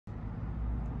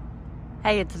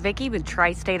Hey, it's Vicki with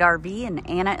Tri-State RV in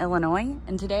Anna, Illinois,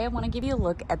 and today I want to give you a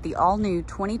look at the all-new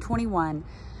 2021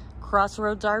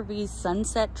 CrossRoads RV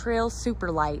Sunset Trail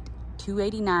Super Lite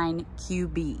 289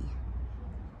 QB.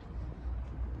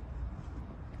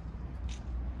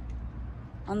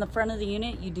 On the front of the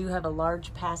unit, you do have a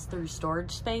large pass-through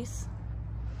storage space.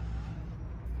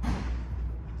 I'll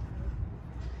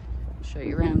show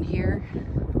you around here.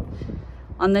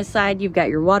 On this side, you've got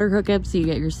your water hookups, so you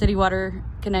get your city water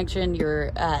connection,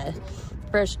 your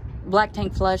fresh black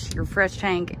tank flush, your fresh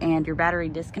tank, and your battery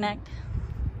disconnect.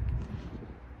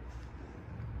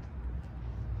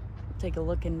 Take a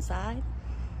look inside.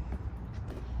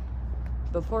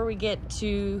 Before we get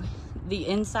to the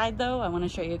inside though, I want to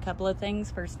show you a couple of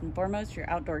things. First and foremost, your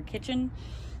outdoor kitchen.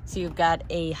 So you've got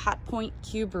a hot point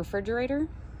cube refrigerator,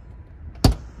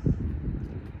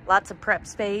 lots of prep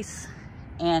space,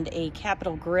 and a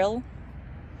capital grill.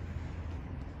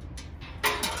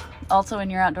 Also in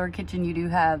your outdoor kitchen, you do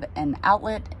have an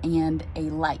outlet and a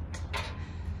light.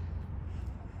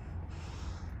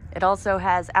 It also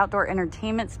has outdoor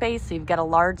entertainment space, so you've got a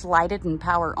large lighted and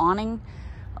power awning,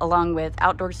 along with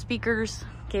outdoor speakers,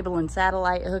 cable and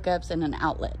satellite hookups, and an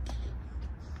outlet.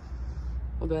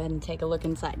 We'll go ahead and take a look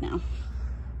inside now.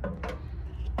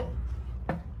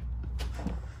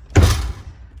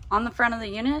 On the front of the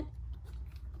unit,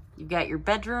 you've got your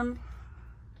bedroom,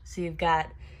 so you've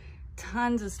got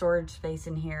tons of storage space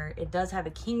in here. It does have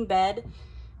a king bed.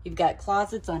 You've got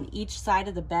closets on each side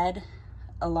of the bed,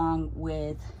 along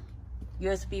with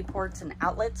USB ports and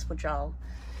outlets, which I'll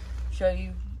show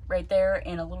you right there,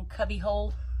 and a little cubby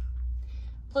hole,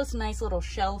 plus a nice little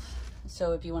shelf.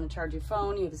 So if you want to charge your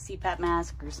phone, you have a CPAP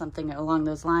mask or something along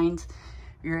those lines,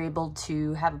 you're able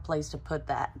to have a place to put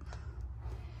that.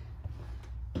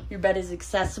 Your bed is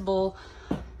accessible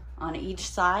on each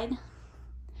side.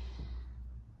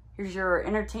 Here's your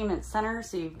entertainment center.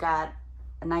 So you've got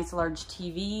a nice large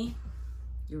TV,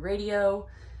 your radio.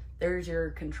 There's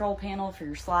your control panel for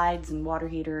your slides and water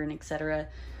heater and etc.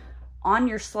 On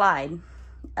your slide,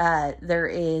 there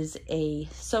is a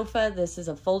sofa. This is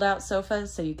a fold-out sofa,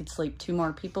 so you could sleep 2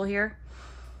 more people here.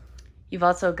 You've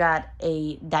also got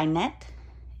a dinette.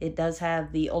 It does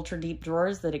have the ultra deep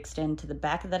drawers that extend to the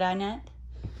back of the dinette,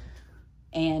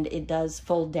 and it does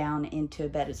fold down into a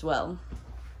bed as well.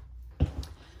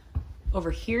 Over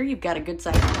here, you've got a good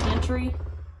sized pantry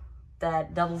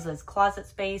that doubles as closet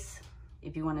space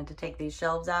if you wanted to take these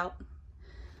shelves out.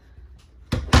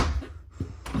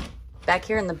 Back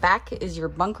here in the back is your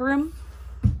bunk room.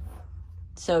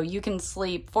 So you can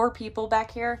sleep 4 people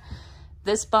back here.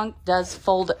 This bunk does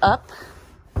fold up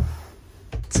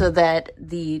so that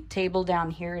the table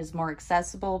down here is more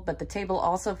accessible, but the table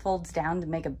also folds down to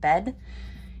make a bed.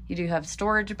 You do have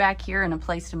storage back here and a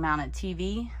place to mount a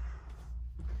TV.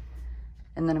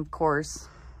 And then of course,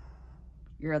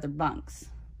 your other bunks.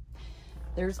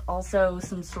 There's also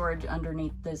some storage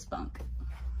underneath this bunk.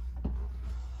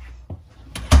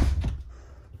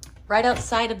 Right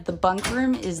outside of the bunk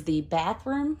room is the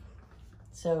bathroom.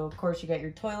 So of course you got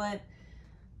your toilet,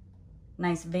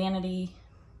 nice vanity,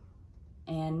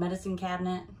 and medicine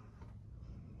cabinet.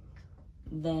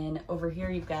 Then over here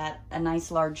you've got a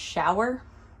nice large shower.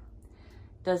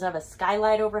 It does have a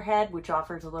skylight overhead, which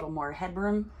offers a little more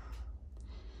headroom,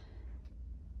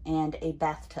 and a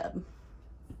bathtub.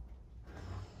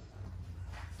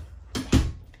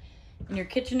 In your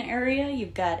kitchen area,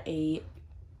 you've got a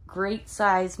great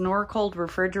size Norcold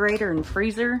refrigerator and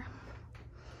freezer.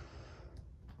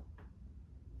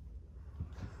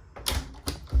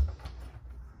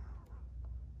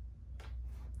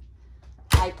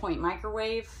 High point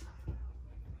microwave.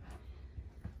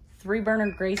 3-burner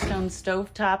Greystone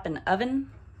stovetop and oven.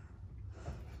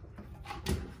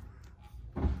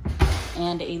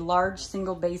 And a large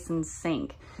single basin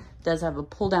sink. It does have a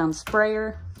pull down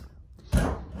sprayer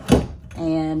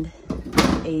and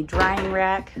a drying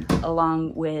rack,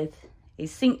 along with a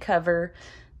sink cover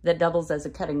that doubles as a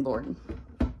cutting board.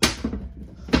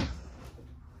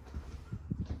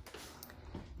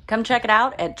 Come check it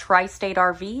out at Tri-State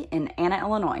RV in Anna,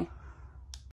 Illinois.